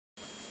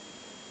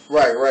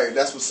Right.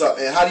 That's what's up.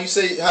 And how you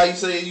say your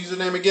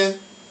username again?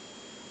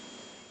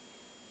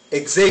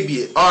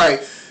 Xavier.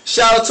 Alright.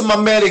 Shout out to my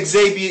man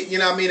Xavier, you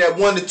know what I mean, that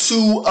won the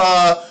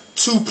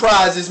two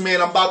prizes,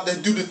 man. I'm about to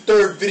do the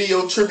third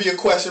video trivia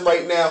question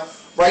right now.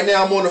 Right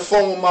now I'm on the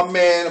phone with my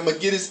man. I'm going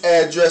to get his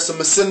address. I'm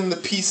going to send him the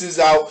pieces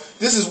out.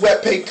 This is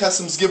Wet Paint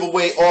Customs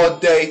giveaway all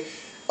day.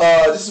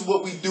 This is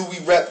what we do. We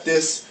rep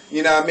this,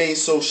 you know what I mean?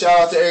 So shout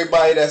out to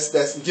everybody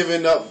that's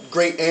giving up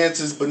great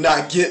answers but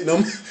not getting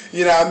them.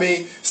 You know what I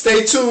mean?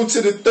 Stay tuned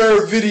to the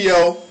third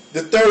video.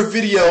 The third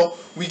video,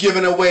 we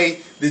giving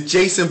away the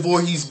Jason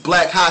Voorhees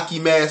black hockey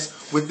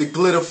mask with the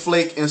glitter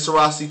flake and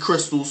Swarovski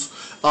crystals.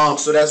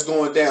 So that's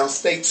going down.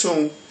 Stay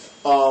tuned.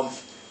 What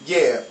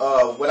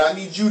I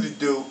need you to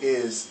do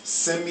is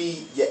send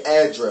me your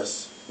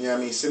address. You know what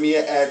I mean? Send me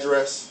your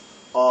address.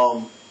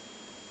 And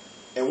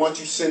once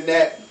you send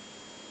that,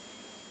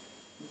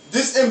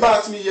 just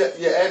inbox me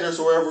your address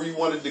or wherever you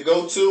wanted to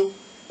go to,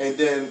 and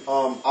then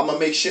I'm gonna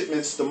make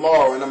shipments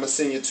tomorrow, and I'm gonna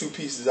send you 2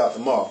 pieces out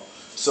tomorrow.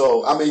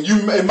 So I mean,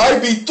 it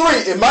might be 3.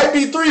 It might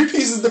be 3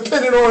 pieces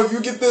depending on if you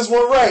get this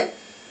one right.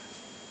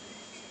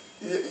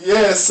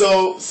 Yeah.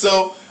 So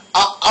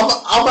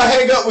I'm gonna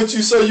hang up with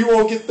you so you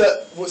won't get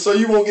the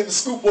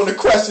scoop on the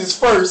questions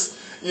first.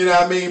 You know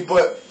what I mean?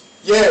 But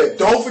yeah,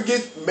 don't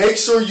forget. Make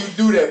sure you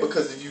do that,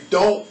 because if you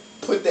don't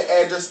put the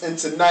address in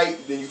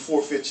tonight, then you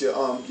forfeit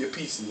your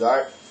pieces. All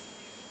right.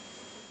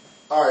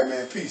 All right,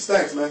 man. Peace.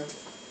 Thanks, man.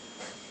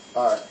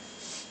 All right.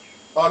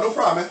 Oh, no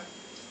problem, man.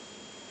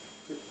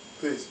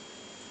 Peace.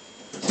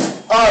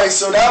 Alright,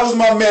 so that was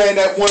my man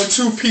that won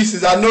 2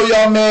 pieces. I know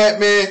y'all mad,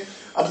 man.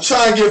 I'm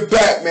trying to get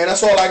back, man.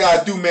 That's all I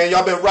gotta do, man.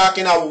 Y'all been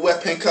rocking out with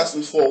Wet Paint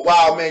Customs for a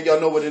while, man.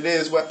 Y'all know what it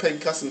is. Wet Paint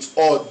Customs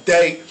all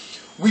day.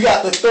 We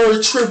got the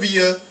third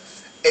trivia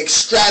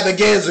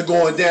extravaganza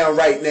going down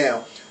right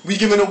now. We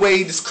giving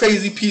away this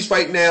crazy piece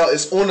right now.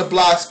 It's on the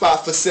blog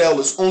spot for sale.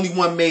 There's only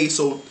one made,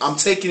 so I'm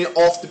taking it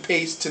off the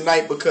page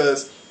tonight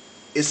because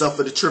it's up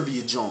for the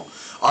trivia joint.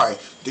 Alright,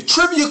 the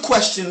trivia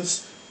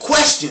questions,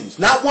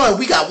 not one.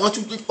 We got 1,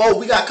 2, 3, 4.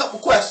 We got a couple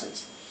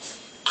questions.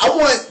 I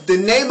want the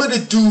name of the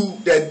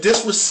dude that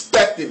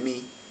disrespected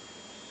me.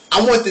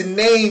 I want the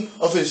name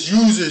of his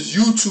user's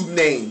YouTube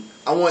name.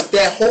 I want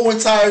that whole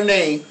entire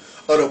name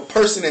of the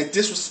person that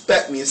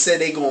disrespected me and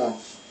said they gonna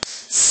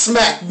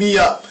smack me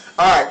up.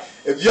 Alright,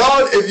 if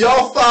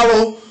y'all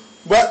follow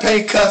Wet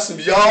Paint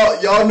Customs,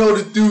 y'all know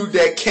the dude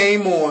that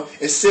came on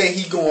and said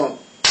he gonna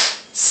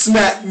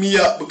smack me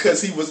up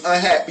because he was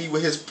unhappy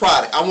with his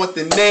product. I want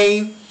the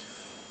name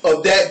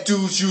of that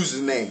dude's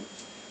username.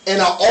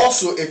 And I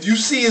also, if you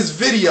see his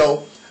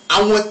video,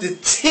 I want the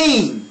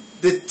team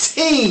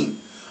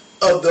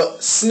of the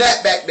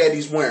snapback that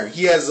he's wearing.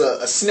 He has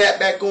a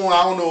snapback on.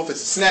 I don't know if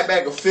it's a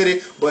snapback or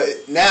fitted, but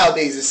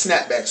nowadays it's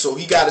snapback. So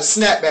he got a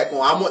snapback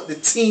on. I want the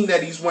team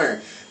that he's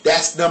wearing.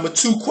 That's number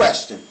 2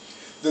 question.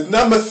 The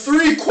number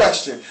 3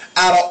 question,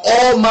 out of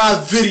all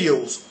my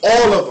videos,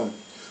 all of them,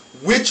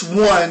 which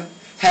one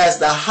has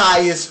the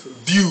highest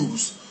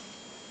views?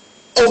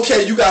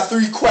 Okay, you got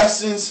 3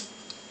 questions.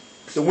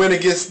 The winner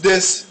gets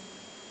this.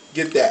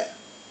 Get that.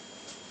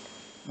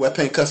 Wet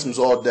Paint Customs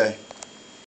all day.